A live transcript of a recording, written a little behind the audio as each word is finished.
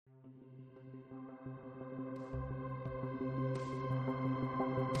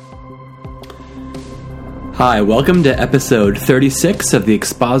Hi, welcome to episode 36 of the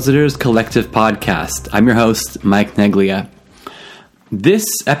Expositors Collective podcast. I'm your host, Mike Neglia. This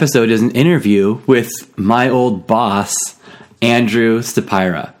episode is an interview with my old boss, Andrew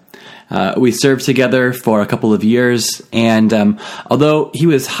Stapira. We served together for a couple of years, and although he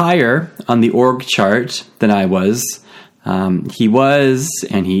was higher on the org chart than I was, he was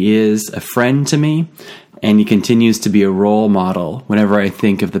and he is a friend to me, and he continues to be a role model whenever I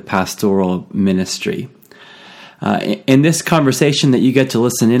think of the pastoral ministry. In this conversation that you get to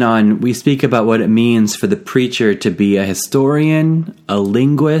listen in on, we speak about what it means for the preacher to be a historian, a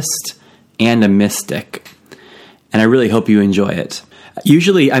linguist, and a mystic. And I really hope you enjoy it.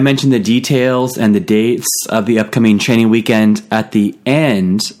 Usually I mention the details and the dates of the upcoming training weekend at the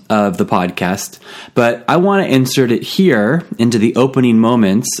end of the podcast, but I want to insert it here into the opening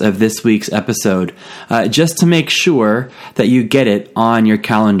moments of this week's episode, just to make sure that you get it on your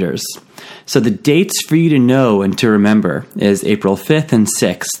calendars. So the dates for you to know and to remember is April 5th and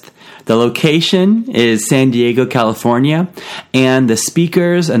 6th. The location is San Diego, California, and the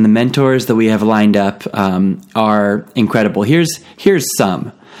speakers and the mentors that we have lined up are incredible. Here's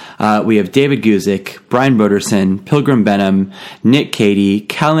some. We have David Guzik, Brian Broderson, Pilgrim Benham, Nick Cady,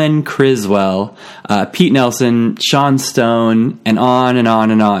 Kellen Criswell, Pete Nelson, Sean Stone, and on and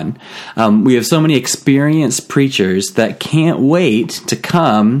on and on. We have so many experienced preachers that can't wait to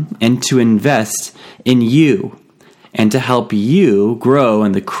come and to invest in you and to help you grow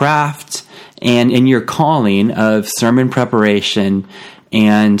in the craft and in your calling of sermon preparation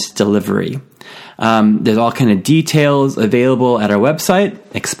and delivery. There's all kind of details available at our website,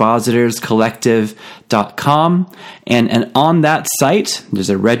 expositorscollective.com. And on that site, there's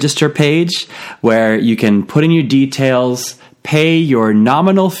a register page where you can put in your details, pay your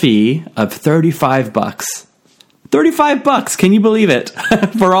nominal fee of $35. $35, can you believe it?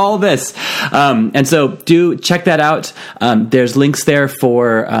 For all this. And so do check that out. There's links there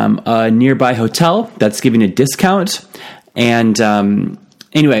for a nearby hotel that's giving a discount. And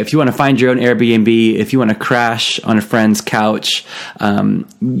anyway, if you want to find your own Airbnb, if you want to crash on a friend's couch,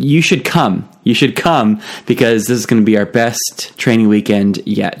 you should come. You should come because this is going to be our best training weekend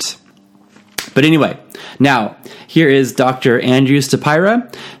yet. But anyway, now here is Dr. Andrew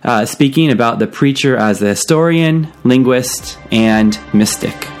Stapira speaking about the preacher as a historian, linguist, and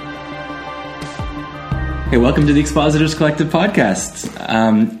mystic. Hey, welcome to the Expositors Collective podcast.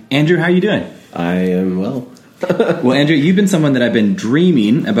 Andrew, how are you doing? I am well. Well, Andrew, you've been someone that I've been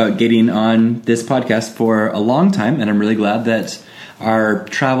dreaming about getting on this podcast for a long time, and I'm really glad that our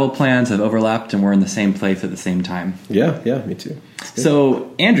travel plans have overlapped and we're in the same place at the same time. Yeah, me too.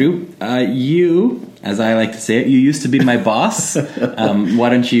 So, Andrew, you, as I like to say it, you used to be my boss. Why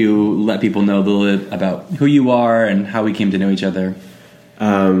don't you let people know a little bit about who you are and how we came to know each other?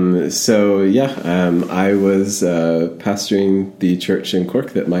 I was pastoring the church in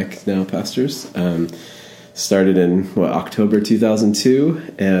Cork that Mike now pastors. Started in October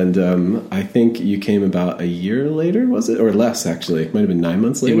 2002, and I think you came about a year later, was it? Or less, actually. It might have been 9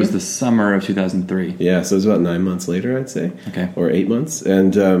 months later. It was the summer of 2003. Yeah, so it was about 9 months later, I'd say. Okay. Or 8 months.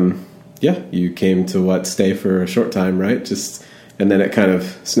 And you came to stay for a short time, right? And then it kind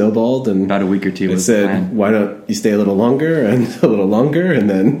of snowballed, and about a week or two was said, the plan. Why don't you stay a little longer and a little longer, and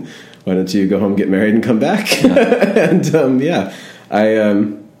then why don't you go home, get married, and come back? Yeah.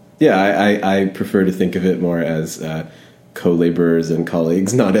 and I prefer to think of it more as co-laborers and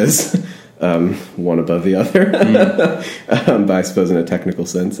colleagues, not as one above the other. But I suppose in a technical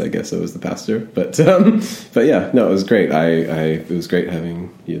sense, I guess I was the pastor. But yeah, no, it was great. It was great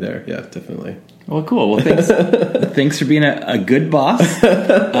having you there. Yeah, definitely. Well, cool. Well, thanks. Thanks for being a good boss.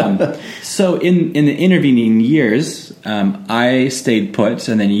 So in the intervening years, I stayed put,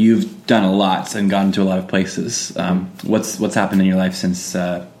 and then you've done a lot and gone to a lot of places. What's happened in your life since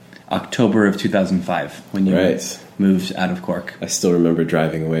October of 2005 when you moved out of Cork? I still remember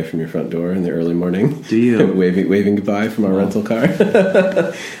driving away from your front door in the early morning. Do you? waving goodbye from our rental car.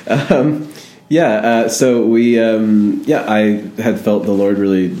 So we, I had felt the Lord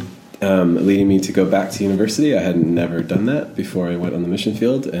really leading me to go back to university. I had never done that before I went on the mission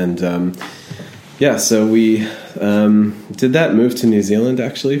field. And so we did that, moved to New Zealand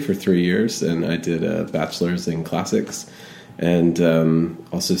actually for 3 years. And I did a bachelor's in classics and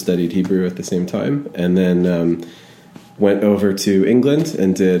also studied Hebrew at the same time. And then went over to England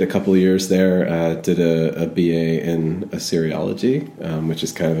and did a couple of years there, did a BA in Assyriology, which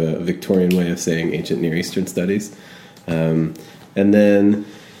is kind of a Victorian way of saying ancient Near Eastern studies. And then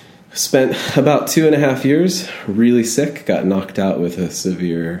spent about 2.5 years really sick, got knocked out with a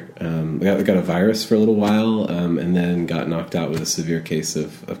severe, got a virus for a little while, and then got knocked out with a severe case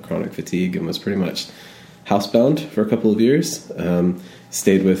of chronic fatigue, and was pretty much housebound for a couple of years.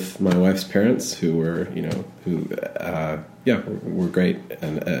 Stayed with my wife's parents, who were, were great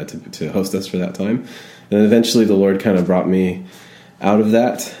and to host us for that time. And then eventually the Lord kind of brought me out of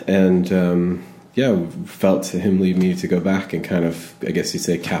that, and felt him lead me to go back and kind of, I guess you'd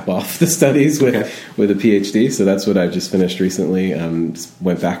say, cap off the studies with a PhD. So that's what I just finished recently.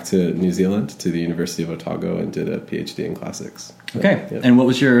 Went back to New Zealand, to the University of Otago, and did a PhD in classics. Okay. Yeah. And what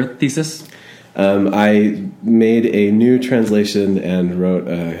was your thesis? I made a new translation and wrote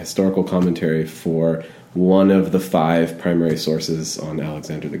a historical commentary for one of the 5 primary sources on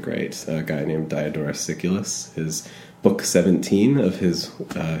Alexander the Great, a guy named Diodorus Siculus, his book 17 of his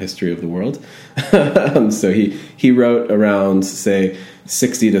History of the World. So he wrote around, say,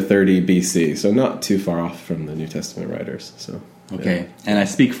 60 to 30 BC, so not too far off from the New Testament writers. So okay, yeah. And I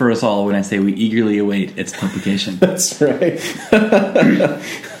speak for us all when I say we eagerly await its publication. That's right.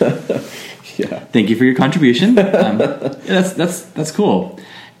 Yeah. Thank you for your contribution. That's cool.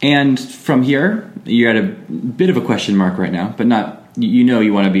 And from here, you're at a bit of a question mark right now, but not.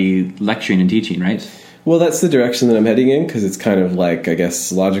 You want to be lecturing and teaching, right? Well, that's the direction that I'm heading in, because it's kind of like, I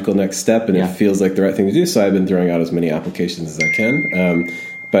guess, logical next step, and it feels like the right thing to do. So I've been throwing out as many applications as I can.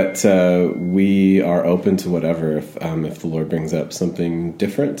 But we are open to whatever. If the Lord brings up something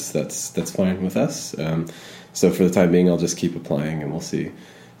different, that's fine with us. So for the time being, I'll just keep applying, and we'll see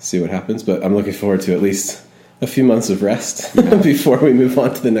what happens. But I'm looking forward to at least a few months of rest before we move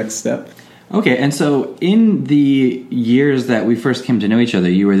on to the next step. Okay, and so in the years that we first came to know each other,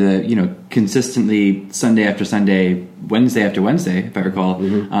 you were consistently Sunday after Sunday, Wednesday after Wednesday, if I recall,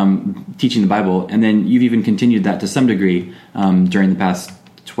 teaching the Bible, and then you've even continued that to some degree during the past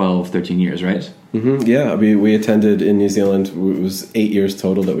 12, 13 years, right? Mm-hmm. Yeah, we attended in New Zealand. It was 8 years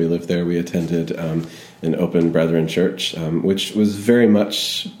total that we lived there. We attended an open Brethren church, which was very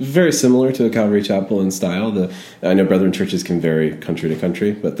similar to a Calvary Chapel in style. I know Brethren churches can vary country to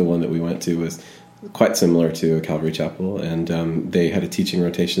country, but the one that we went to was quite similar to a Calvary Chapel, and they had a teaching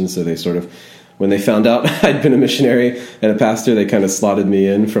rotation, so they sort of, when they found out I'd been a missionary and a pastor, they kind of slotted me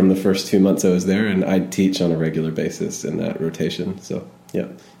in from the first 2 months I was there, and I'd teach on a regular basis in that rotation. So, yeah,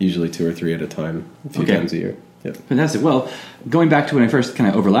 usually 2 or 3 at a time, a few times a year. Yep. Fantastic. Well, going back to when I first kind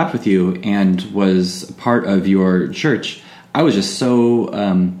of overlapped with you and was part of your church, I was just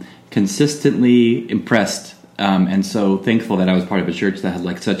so consistently impressed and so thankful that I was part of a church that had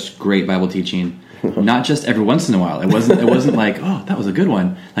like such great Bible teaching. Not just every once in a while. It wasn't like, oh, that was a good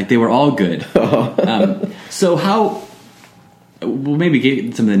one. Like they were all good. So how? We'll maybe get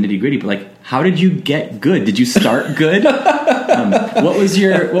into some of the nitty gritty, but like, how did you get good? Did you start good? What was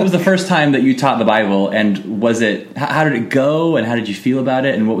the first time that you taught the Bible, and how did it go, and how did you feel about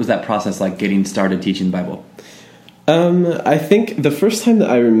it, and what was that process like getting started teaching the Bible? I think the first time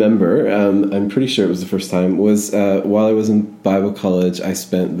that I remember, I'm pretty sure it was the first time, was while I was in Bible college. I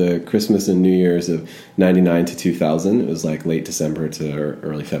spent the Christmas and New Year's of 99 to 2000. It was like late December to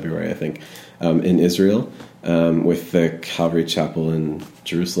early February, I think, in Israel, with the Calvary Chapel in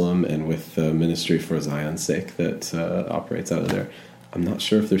Jerusalem and with the Ministry for Zion's Sake that operates out of there. I'm not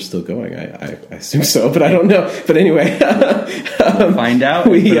sure if they're still going. I assume so, but I don't know. But anyway, we'll find out.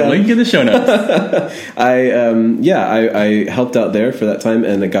 Put a link in the show notes. I helped out there for that time,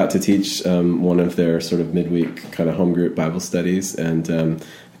 and I got to teach one of their sort of midweek kind of home group Bible studies. And I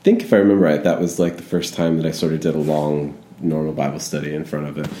think if I remember right, that was like the first time that I sort of did a long, normal Bible study in front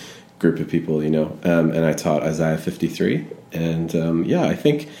of a group of people, and I taught Isaiah 53. And I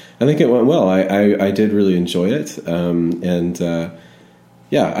think it went well. I did really enjoy it,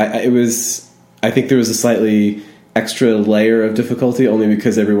 I think there was a slightly extra layer of difficulty, only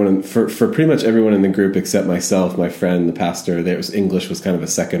because for pretty much everyone in the group except myself, my friend, the pastor, English was kind of a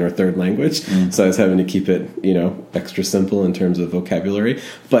second or third language, so I was having to keep it, extra simple in terms of vocabulary.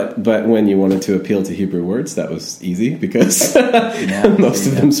 But when you wanted to appeal to Hebrew words, that was easy because most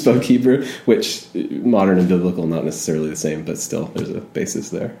of them spoke Hebrew, which modern and biblical, not necessarily the same, but still there's a basis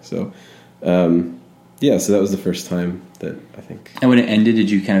there. So. So that was the first time that I think. And when it ended, did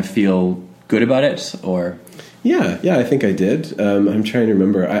you kind of feel good about it, or? Yeah, I think I did. I'm trying to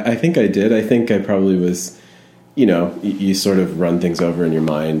remember. I think I did. I think I probably was, you sort of run things over in your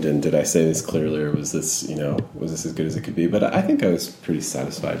mind, and did I say this clearly, or was this as good as it could be? But I think I was pretty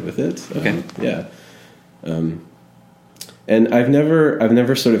satisfied with it. Okay. And I've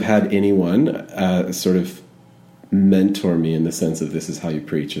never sort of had anyone sort of mentor me in the sense of this is how you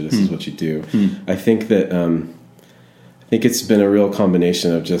preach or this is what you do. I think that think it's been a real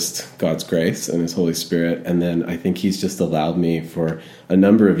combination of just God's grace and His Holy Spirit. And then I think He's just allowed me for a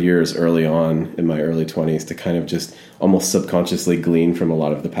number of years early on in my early 20s to kind of just almost subconsciously glean from a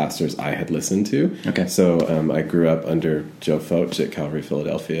lot of the pastors I had listened to. Okay. So I grew up under Joe Focht at Calvary,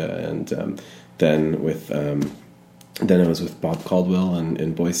 Philadelphia, and then I was with Bob Caldwell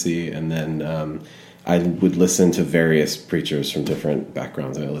in Boise, and then I would listen to various preachers from different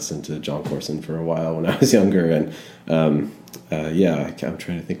backgrounds. I listened to John Corson for a while when I was younger, and I'm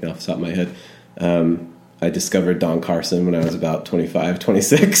trying to think now off the top of my head. I discovered Don Carson when I was about 25,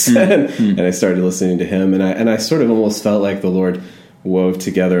 26, and I started listening to him, and I sort of almost felt like the Lord wove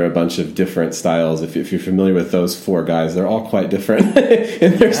together a bunch of different styles. If you're familiar with those four guys, they're all quite different,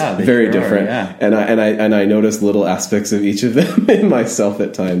 and they're very different. Yeah. And I noticed little aspects of each of them in myself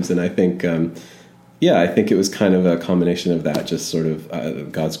at times, and I think. I think it was kind of a combination of that, just sort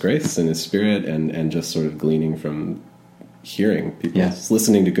of God's grace and His Spirit, and just sort of gleaning from hearing people, just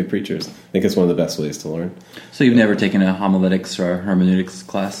listening to good preachers. I think it's one of the best ways to learn. So you've never taken a homiletics or hermeneutics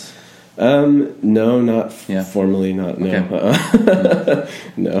class? No, not formally, not, no. Okay.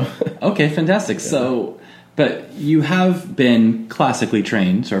 No. Okay, fantastic. Yeah. So, but you have been classically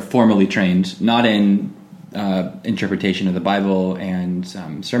trained, or formally trained, not in interpretation of the Bible and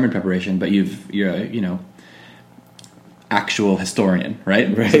sermon preparation, but you're actual historian,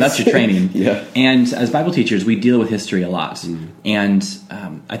 right? Right. So that's your training. Yeah. And as Bible teachers, we deal with history a lot, and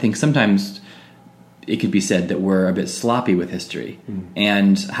I think sometimes it could be said that we're a bit sloppy with history.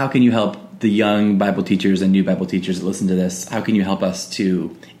 And how can you help the young Bible teachers and new Bible teachers that listen to this? How can you help us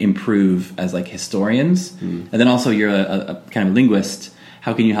to improve as like historians? And then also you're a kind of linguist.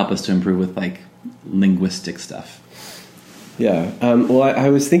 How can you help us to improve with like linguistic stuff? Yeah. Well, I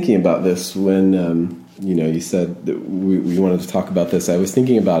was thinking about this when you said that we wanted to talk about this. I was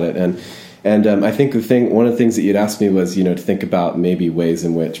thinking about it, and I think one of the things that you'd asked me was to think about maybe ways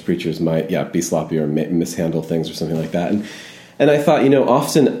in which preachers might be sloppy or mishandle things or something like that. And I thought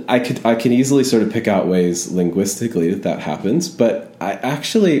often I can easily sort of pick out ways linguistically that happens, but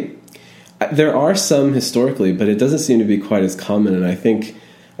there are some historically, but it doesn't seem to be quite as common. And I think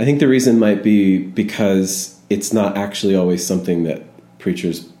the reason might be because it's not actually always something that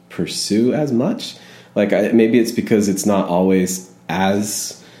preachers pursue as much. Like maybe it's because it's not always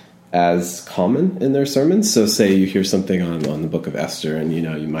as common in their sermons. So say you hear something on the book of Esther, and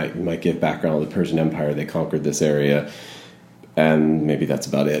you might give background on the Persian Empire. They conquered this area, and maybe that's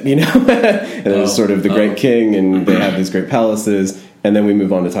about it. And it was sort of the great king, and they have these great palaces, and then we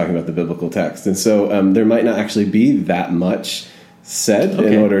move on to talking about the biblical text. And so there might not actually be that much said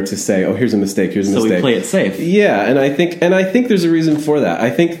in order to say, oh, here's a mistake, here's a mistake. So we play it safe. Yeah, and I think there's a reason for that. I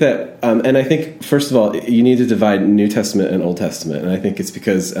think that, and I think, first of all, you need to divide New Testament and Old Testament, and I think it's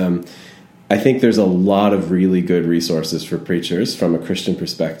because I think there's a lot of really good resources for preachers from a Christian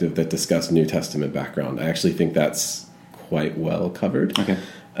perspective that discuss New Testament background. I actually think that's quite well covered. Okay.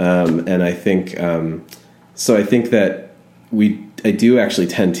 And I think, so I think that I do actually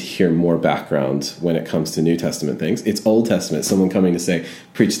tend to hear more background when it comes to New Testament things. It's Old Testament, someone coming to say,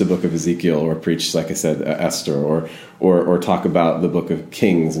 preach the book of Ezekiel, or preach, like I said, Esther, or talk about the book of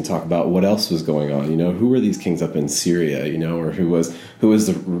Kings and talk about what else was going on. Who were these kings up in Syria? Or who was the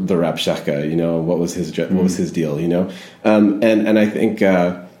Rabshakeh? What was his deal? And I think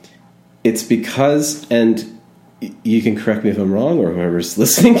it's because, and you can correct me if I'm wrong, or whoever's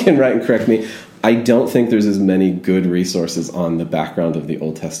listening can write and correct me. I don't think there's as many good resources on the background of the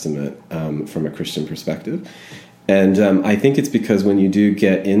Old Testament from a Christian perspective. And I think it's because when you do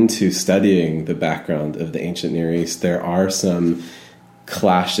get into studying the background of the ancient Near East, there are some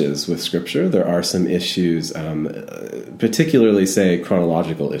clashes with Scripture. There are some issues, particularly, say,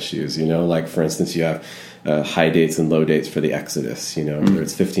 chronological issues. Like, for instance, you have high dates and low dates for the Exodus, whether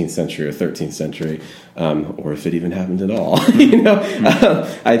it's 15th century or 13th century, or if it even happened at all.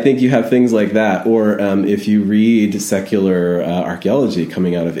 I think you have things like that. Or if you read secular archaeology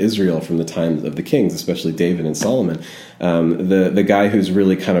coming out of Israel from the times of the kings, especially David and Solomon, the guy who's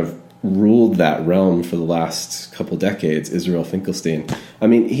really kind of ruled that realm for the last couple decades, Israel Finkelstein. I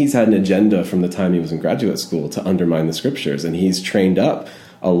mean, he's had an agenda from the time he was in graduate school to undermine the Scriptures, and he's trained up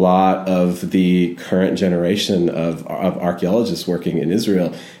a lot of the current generation of archaeologists working in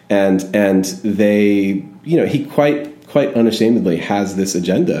Israel, and they, he quite unashamedly has this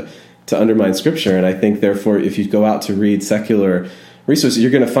agenda to undermine Scripture. And I think, therefore, if you go out to read secular resources, you're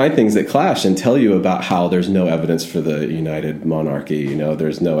going to find things that clash and tell you about how there's no evidence for the united monarchy.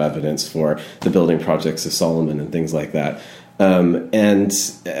 There's no evidence for the building projects of Solomon and things like that.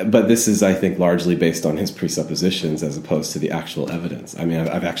 But this is, I think, largely based on his presuppositions as opposed to the actual evidence. I mean,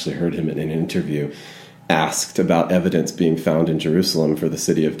 I've actually heard him in an interview, asked about evidence being found in Jerusalem for the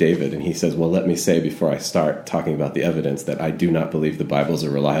city of David, and he says, well, let me say before I start talking about the evidence that I do not believe the Bible is a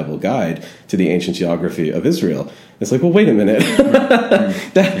reliable guide to the ancient geography of Israel. It's like, well, wait a minute.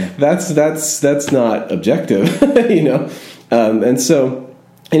 That's not objective, you know? And so,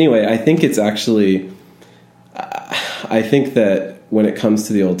 anyway, I think it's actually, I think that when it comes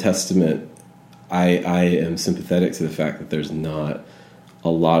to the Old Testament, I am sympathetic to the fact that there's not a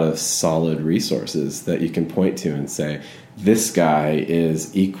lot of solid resources that you can point to and say, this guy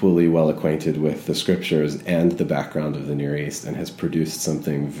is equally well acquainted with the scriptures and the background of the Near East and has produced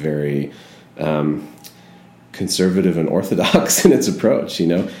something very conservative and orthodox in its approach, you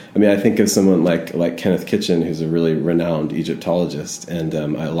know? I mean, I think of someone like Kenneth Kitchen, who's a really renowned Egyptologist, and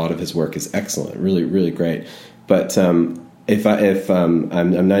a lot of his work is excellent, really, really great. But I'm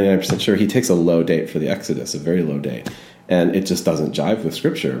 99% sure he takes a low date for the Exodus, a very low date. And it just doesn't jive with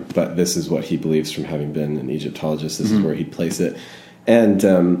Scripture. But this is what he believes from having been an Egyptologist. This is where he'd place it. And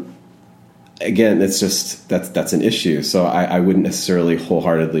again, it's just that's an issue. So I wouldn't necessarily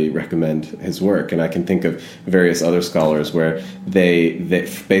wholeheartedly recommend his work. And I can think of various other scholars where they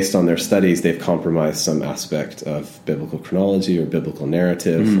based on their studies, they've compromised some aspect of biblical chronology or biblical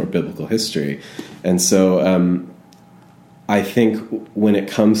narrative or biblical history. And so I think when it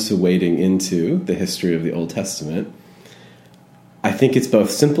comes to wading into the history of the Old Testament, I think it's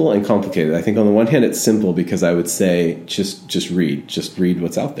both simple and complicated. I think on the one hand, it's simple because I would say just read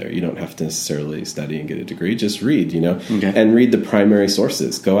what's out there. You don't have to necessarily study and get a degree. Just read, you know, and read the primary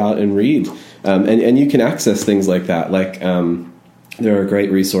sources. Go out and read, and you can access things like that. Like there are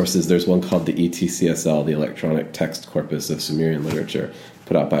great resources. There's one called the ETCSL, the Electronic Text Corpus of Sumerian Literature,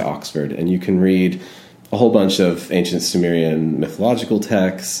 put out by Oxford, and you can read a whole bunch of ancient Sumerian mythological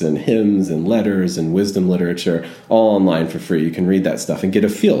texts and hymns and letters and wisdom literature, all online for free. You can read that stuff and get a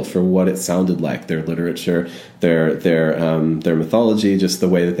feel for what it sounded like, their literature, their mythology, just the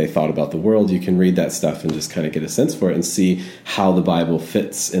way that they thought about the world. You can read that stuff and just kind of get a sense for it and see how the Bible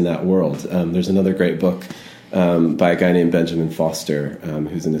fits in that world. There's another great book by a guy named Benjamin Foster,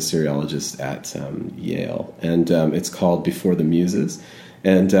 who's an Assyriologist at Yale, and it's called Before the Muses.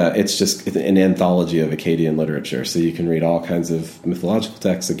 And it's just an anthology of Akkadian literature. So you can read all kinds of mythological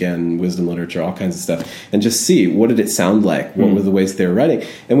texts, again, wisdom literature, all kinds of stuff, and just see what did it sound like? What were the ways they were writing?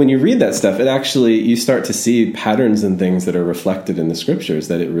 And when you read that stuff, it actually, you start to see patterns and things that are reflected in the scriptures,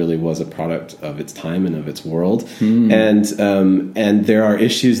 that it really was a product of its time and of its world. And there are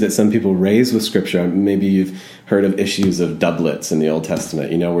issues that some people raise with scripture. Maybe you've heard of issues of doublets in the Old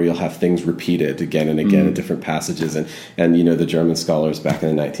Testament, you know, where you'll have things repeated again and again in different passages. And you know, the German scholars back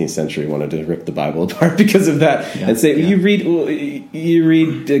in the 19th century wanted to rip the Bible apart because of that, and say, you read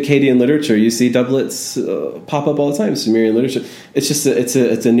Akkadian literature, you see doublets pop up all the time, Sumerian literature. It's just it's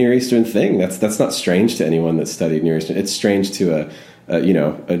a Near Eastern thing. That's not strange to anyone that's studied Near Eastern. It's strange to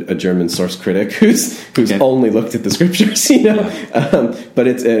a German source critic who's only looked at the scriptures, you know, but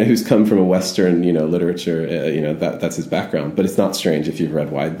it's who's come from a Western, you know, literature, that's his background. But it's not strange if you've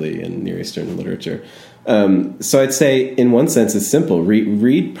read widely in Near Eastern literature. So I'd say, in one sense, it's simple.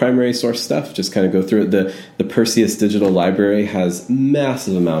 Read primary source stuff. Just kind of go through it. The Perseus Digital Library has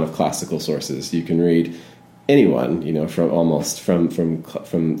massive amount of classical sources. You can read anyone, you know, from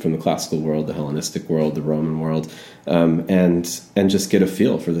the classical world, the Hellenistic world, the Roman world, and just get a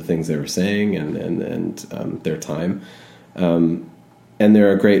feel for the things they were saying and their time. And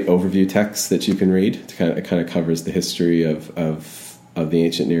there are great overview texts that you can read. It kind of covers the history of the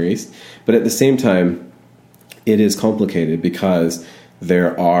ancient Near East, but at the same time, it is complicated because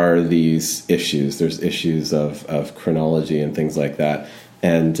there are these issues. There's issues of chronology and things like that,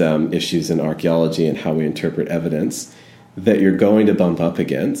 and issues in archaeology and how we interpret evidence that you're going to bump up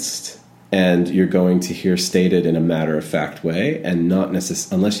against, and you're going to hear stated in a matter-of-fact way, and not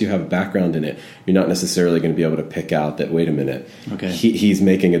unless you have a background in it, you're not necessarily going to be able to pick out that, wait a minute, he's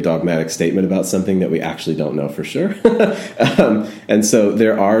making a dogmatic statement about something that we actually don't know for sure. And so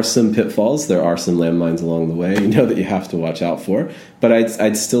there are some pitfalls, there are some landmines along the way, you know, that you have to watch out for. But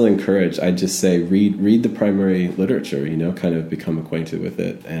I'd still encourage, I'd just say, read the primary literature, you know, kind of become acquainted with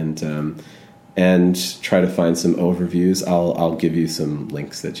it, and try to find some overviews. I'll give you some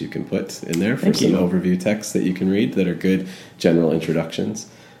links that you can put in there for some overview texts that you can read that are good general introductions.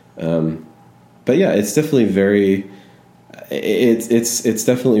 But yeah, it's definitely it's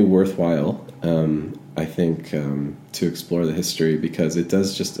definitely worthwhile, I think, to explore the history, because it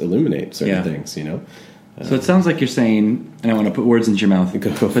does just illuminate certain things, you know. So it sounds like you're saying, and I want to put words into your mouth,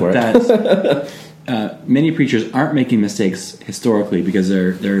 go for it. That many preachers aren't making mistakes historically because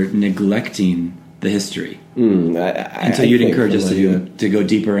they're neglecting the history. And so you'd encourage us to go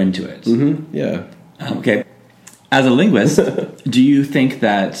deeper into it. Yeah. Okay. As a linguist, do you think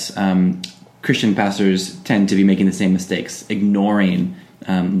that Christian pastors tend to be making the same mistakes, ignoring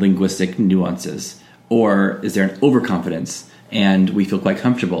linguistic nuances? Or is there an overconfidence and we feel quite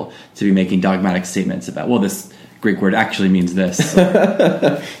comfortable to be making dogmatic statements about, well, this Greek word actually means this?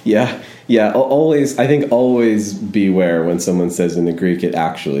 Yeah. Always beware when someone says in the Greek it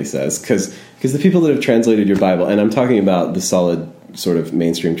actually says, because the people that have translated your Bible, and I'm talking about the solid sort of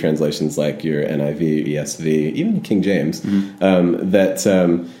mainstream translations like your NIV, ESV, even King James,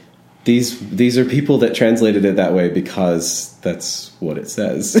 these are people that translated it that way because that's what it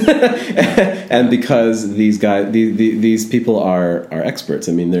says, and because these people are experts.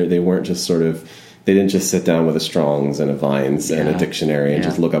 I mean, they weren't just they didn't just sit down with a Strong's and a Vines and a dictionary and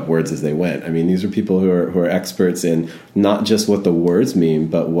just look up words as they went. I mean, these are people who are experts in not just what the words mean,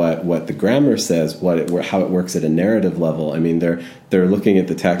 but what the grammar says, how it works at a narrative level. I mean, they're looking at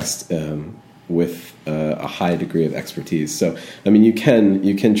the text with a high degree of expertise. So, I mean, you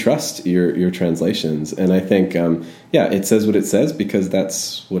can trust your translations, and I think it says what it says because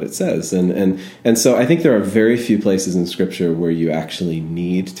that's what it says, and so I think there are very few places in Scripture where you actually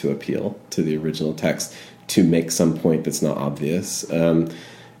need to appeal to the original text to make some point that's not obvious.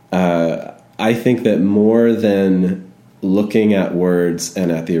 I think that more than looking at words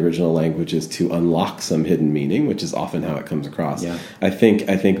and at the original languages to unlock some hidden meaning, which is often how it comes across. Yeah. I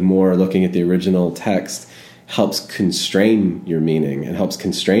think more looking at the original text helps constrain your meaning and helps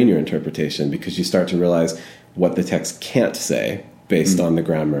constrain your interpretation, because you start to realize what the text can't say based on the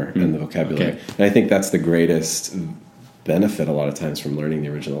grammar and the vocabulary. Okay. And I think that's the greatest benefit a lot of times from learning the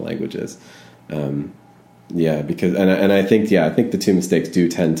original languages. Because I think the two mistakes do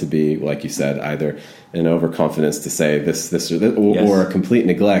tend to be, like you said, either an overconfidence to say this or this, or a complete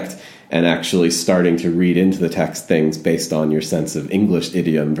neglect, and actually starting to read into the text things based on your sense of English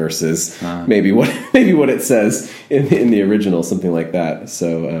idiom versus maybe what it says in the original, something like that.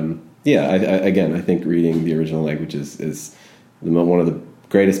 So I think reading the original languages is one of the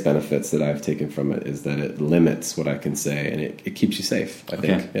greatest benefits that I've taken from it, is that it limits what I can say, and it keeps you safe. I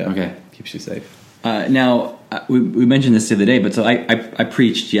think. Keeps you safe. Now, we mentioned this the other day, but so I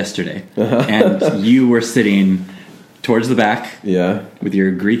preached yesterday, and you were sitting towards the back with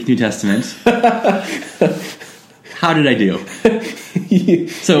your Greek New Testament. How did I do?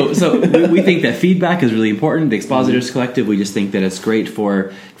 So we think that feedback is really important. The Expositors Collective, we just think that it's great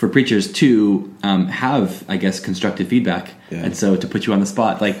for preachers to have, I guess, constructive feedback. Yeah. And so to put you on the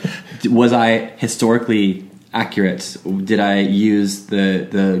spot, like, was I historically accurate? Did I use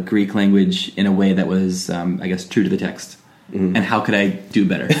the Greek language in a way that was, I guess, true to the text? Mm-hmm. And how could I do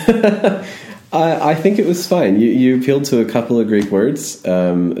better? I think it was fine. You appealed to a couple of Greek words,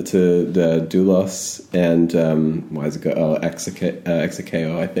 to the doulos and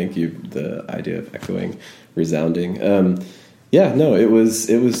exekeo. I think the idea of echoing, resounding. It was.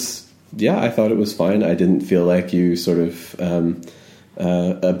 I thought it was fine. I didn't feel like you sort of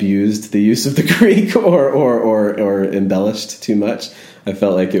abused the use of the Greek or embellished too much. I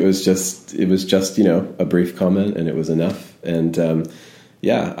felt like it was just a brief comment, and it was enough. And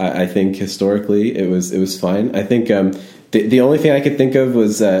I think historically it was fine. I think the only thing I could think of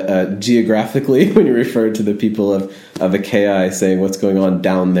was geographically, when you referred to the people of Achaia, saying what's going on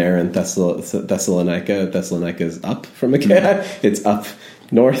down there in Thessalonica. Thessalonica is up from Achaia. It's up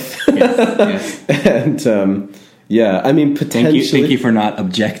north. Yes. And I mean, potentially. Thank you for not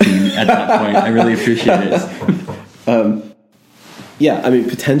objecting at that point. I really appreciate it. I mean,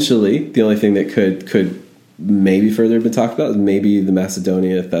 potentially the only thing that could maybe further been talked about is maybe the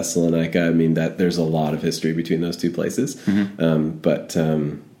Macedonia, Thessalonica. I mean, that there's a lot of history between those two places. Mm-hmm.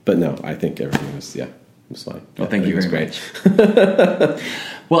 But no, I think everything was fine. Well, thank you very much.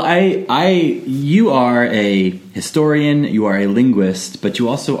 Well, you are a historian, you are a linguist, but you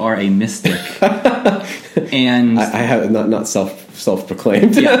also are a mystic. And I have not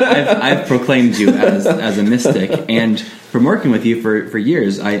self-proclaimed. I've proclaimed you as a mystic, and from working with you for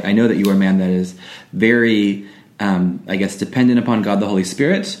years, I know that you are a man that is very, I guess, dependent upon God the Holy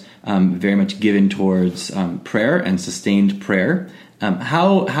Spirit, very much given towards prayer and sustained prayer.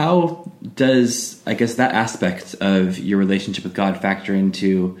 How does, I guess, that aspect of your relationship with God factor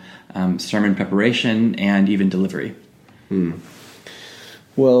into sermon preparation and even delivery?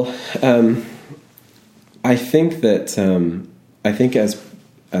 Well, I think that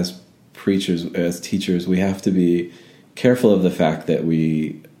as preachers, as teachers, we have to be careful of the fact that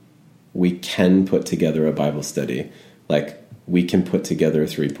we can put together a Bible study. Like, we can put together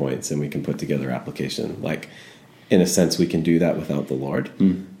 3 points and we can put together application. Like, in a sense, we can do that without the Lord.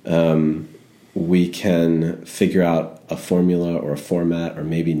 we can figure out a formula or a format, or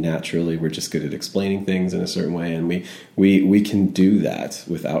maybe naturally we're just good at explaining things in a certain way, and we can do that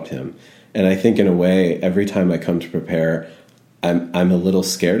without him. And I think in a way, every time I come to prepare, I'm a little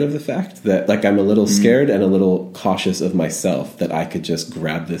scared of the fact that, like, I'm a little scared and a little cautious of myself that I could just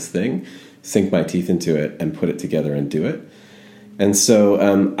grab this thing, sink my teeth into it, and put it together and do it. And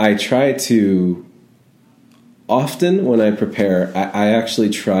so I try to, often when I prepare, I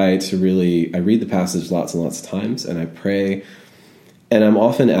actually try to I read the passage lots and lots of times, and I pray, and I'm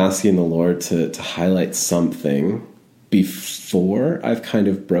often asking the Lord to highlight something before I've kind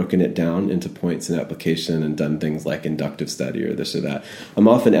of broken it down into points and application and done things like inductive study or this or that. I'm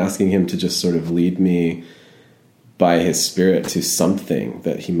often asking him to just sort of lead me by his Spirit to something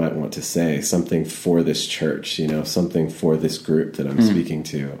that he might want to say, something for this church, something for this group that I'm speaking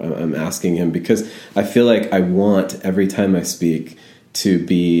to. I'm asking him because I feel like I want, every time I speak, to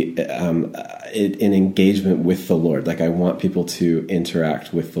be in engagement with the Lord. Like, I want people to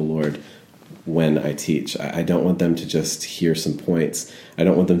interact with the Lord when I teach. I don't want them to just hear some points. I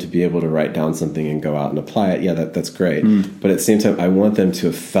don't want them to be able to write down something and go out and apply it. Yeah, that's great. But at the same time, I want them to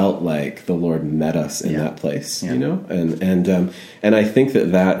have felt like the Lord met us in that place, and I think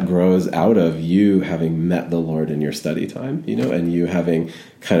that grows out of you having met the Lord in your study time, and you having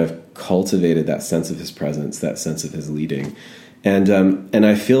kind of cultivated that sense of his presence, that sense of his leading. And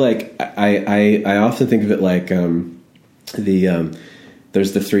I feel like I often think of it like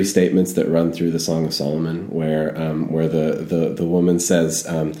there's the three statements that run through the Song of Solomon, where the woman says,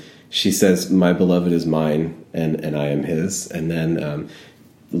 she says, "My beloved is mine, and I am his." And then a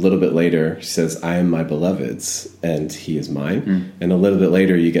little bit later, she says, "I am my beloved's, and he is mine." And a little bit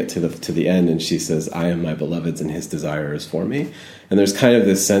later, you get to the end, and she says, "I am my beloved's, and his desire is for me." And there's kind of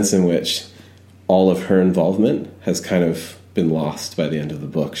this sense in which all of her involvement has kind of been lost by the end of the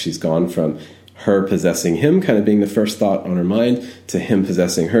book. She's gone from her possessing him kind of being the first thought on her mind, to him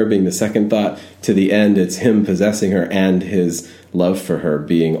possessing her being the second thought, to the end it's him possessing her and his love for her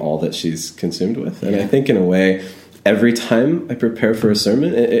being all that she's consumed with. And I think in a way, every time I prepare for a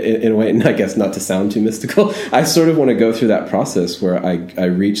sermon, in a way, and I guess not to sound too mystical, I sort of want to go through that process where I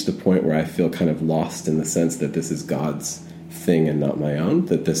reach the point where I feel kind of lost in the sense that this is God's thing and not my own,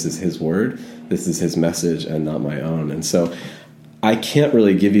 that this is his word, this is his message and not my own. And so I can't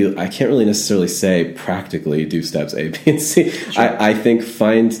really necessarily say practically do steps A, B, and C. Sure. I think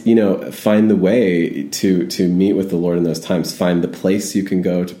find the way to meet with the Lord in those times. Find the place you can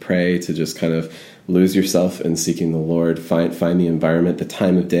go to pray, to just kind of lose yourself in seeking the Lord. Find the environment, the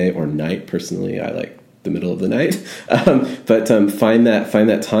time of day or night. Personally, I like the middle of the night, but find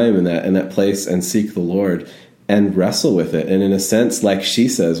that time in that place and seek the Lord. And wrestle with it. And in a sense, like she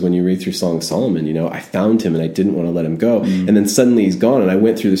says, when you read through Song of Solomon, I found him and I didn't want to let him go. And then suddenly he's gone, and I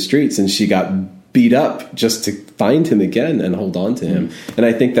went through the streets, and she got beat up just to find him again and hold on to him. And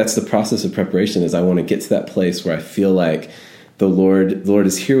I think that's the process of preparation, is I want to get to that place where I feel like the Lord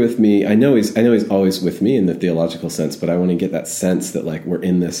is here with me. I know he's always with me in the theological sense, but I want to get that sense that, like, we're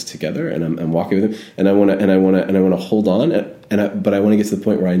in this together, and I'm walking with him, and I want to hold on, but I want to get to the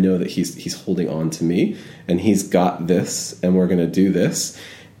point where I know that he's holding on to me, and he's got this, and we're going to do this,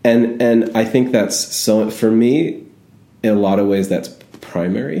 and I think that's so, for me, in a lot of ways, that's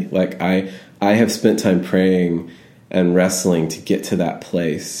primary. Like, I have spent time praying and wrestling to get to that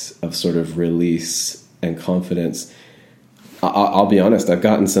place of sort of release and confidence. I'll be honest, I've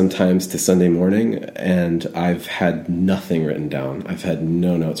gotten sometimes to Sunday morning and I've had nothing written down. I've had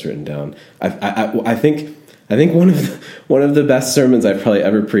no notes written down. I think one of the best sermons I've probably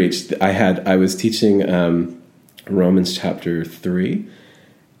ever preached, I was teaching Romans chapter 3,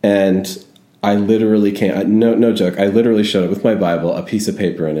 and I literally no joke, I literally showed up with my Bible, a piece of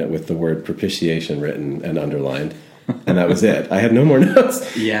paper in it with the word propitiation written and underlined. And that was it. I had no more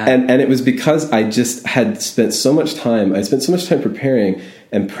notes. Yeah. And it was because I just had spent so much time preparing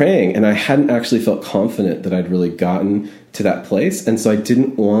and praying, and I hadn't actually felt confident that I'd really gotten to that place. And so I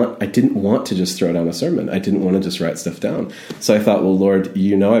didn't want to just throw down a sermon. I didn't want to just write stuff down. So I thought, well, Lord,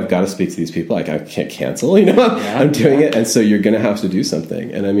 I've got to speak to these people. Like, I can't cancel, I'm doing it. And so you're going to have to do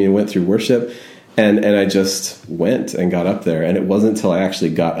something. And I mean, went through worship, and I just went and got up there. And it wasn't until I actually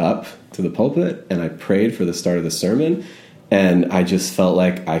got up to the pulpit and I prayed for the start of the sermon, and I just felt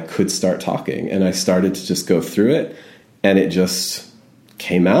like I could start talking, and I started to just go through it, and it just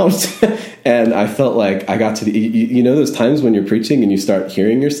came out. And I felt like I got to those times when you're preaching and you start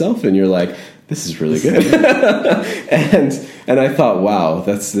hearing yourself and you're like, this is really good. and I thought, wow,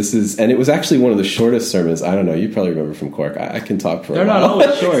 this is, and it was actually one of the shortest sermons. I don't know, you probably remember from Cork. I can talk for a while. They're not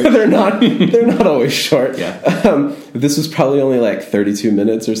always short. They're not always short. Yeah. This was probably only like 32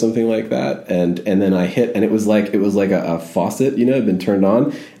 minutes or something like that. And then I hit, and it was like a faucet, had been turned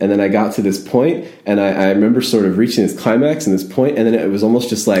on. And then I got to this point, and I remember sort of reaching this climax and this point, and then it was almost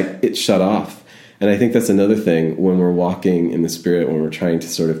just like it shut off. And I think that's another thing when we're walking in the Spirit, when we're trying to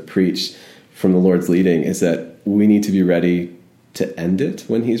sort of preach from the Lord's leading, is that we need to be ready to end it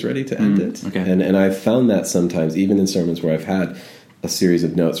when He's ready to end it. Okay. And I've found that sometimes, even in sermons where I've had a series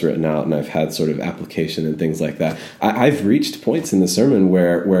of notes written out and I've had sort of application and things like that, I've reached points in the sermon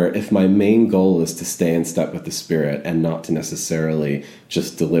where if my main goal is to stay in step with the Spirit and not to necessarily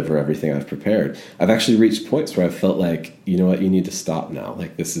just deliver everything I've prepared, I've actually reached points where I've felt like, you know what, you need to stop now.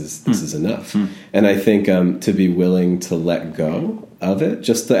 Like this is enough. And I think to be willing to let go of it,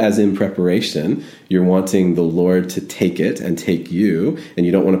 just as in preparation, you're wanting the Lord to take it and take you, and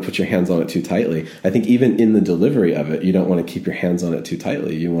you don't want to put your hands on it too tightly. I think even in the delivery of it, you don't want to keep your hands on it too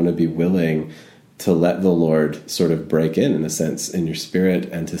tightly. You want to be willing to let the Lord sort of break in a sense, in your spirit,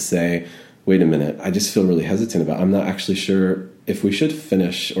 and to say, wait a minute, I just feel really hesitant about it. I'm not actually sure if we should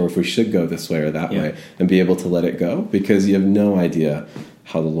finish or if we should go this way or that way, and be able to let it go, because you have no idea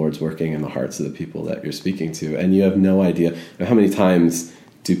how the Lord's working in the hearts of the people that you're speaking to. And you have no idea how many times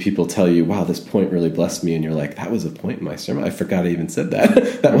do people tell you, wow, this point really blessed me, and you're like, that was a point in my sermon, I forgot I even said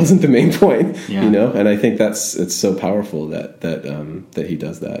that. That wasn't the main point. And I think it's so powerful that He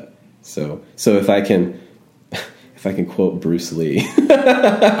does that. So if I can quote Bruce Lee.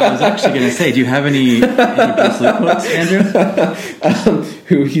 I was actually going to say, do you have any Bruce Lee quotes, Andrew?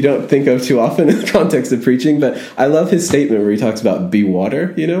 Who you don't think of too often in the context of preaching, but I love his statement where he talks about be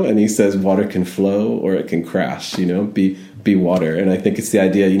water, and he says water can flow or it can crash, be water. And I think it's the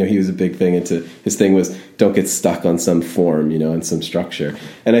idea, he was a big thing into, his thing was don't get stuck on some form, and some structure.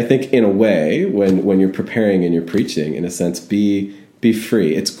 And I think in a way, when you're preparing and you're preaching, in a sense, be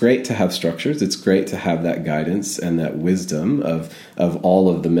free. It's great to have structures. It's great to have that guidance and that wisdom of all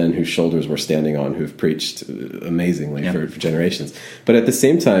of the men whose shoulders we're standing on, who've preached amazingly for generations. But at the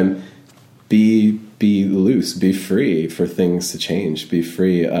same time, be loose, be free for things to change, be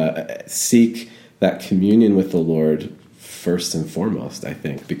free. Seek that communion with the Lord first and foremost, I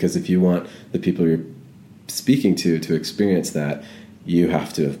think, because if you want the people you're speaking to experience that, you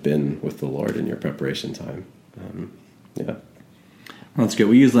have to have been with the Lord in your preparation time. Well, that's good.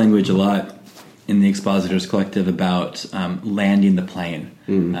 We use language a lot in the Expositors Collective about landing the plane.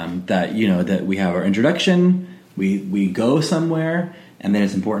 That we have our introduction, we go somewhere, and then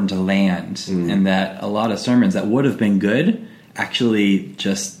it's important to land. And that a lot of sermons that would have been good actually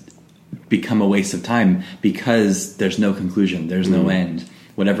just become a waste of time because there's no conclusion, there's no end.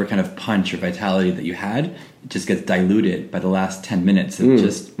 Whatever kind of punch or vitality that you had, it just gets diluted by the last 10 minutes. It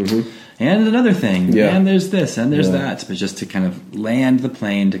just... And another thing, and there's this, and there's that. But just to kind of land the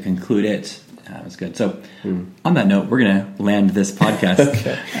plane, to conclude it, was good. So on that note, we're going to land this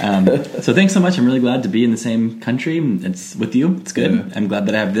podcast. So thanks so much. I'm really glad to be in the same country. It's with you. It's good. Yeah. I'm glad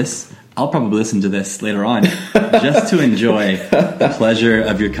that I have this. I'll probably listen to this later on just to enjoy the pleasure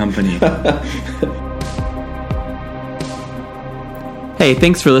of your company. Hey,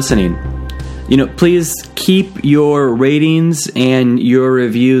 thanks for listening. Please keep your ratings and your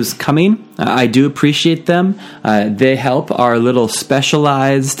reviews coming. I do appreciate them. They help our little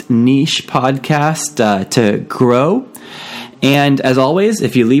specialized niche podcast to grow. And as always,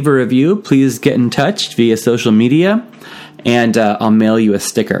 if you leave a review, please get in touch via social media, and I'll mail you a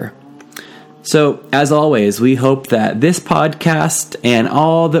sticker. So, as always, we hope that this podcast and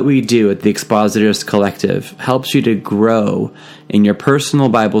all that we do at the Expositors Collective helps you to grow in your personal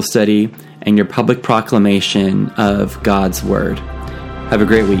Bible study and your public proclamation of God's Word. Have a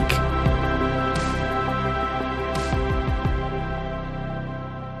great week.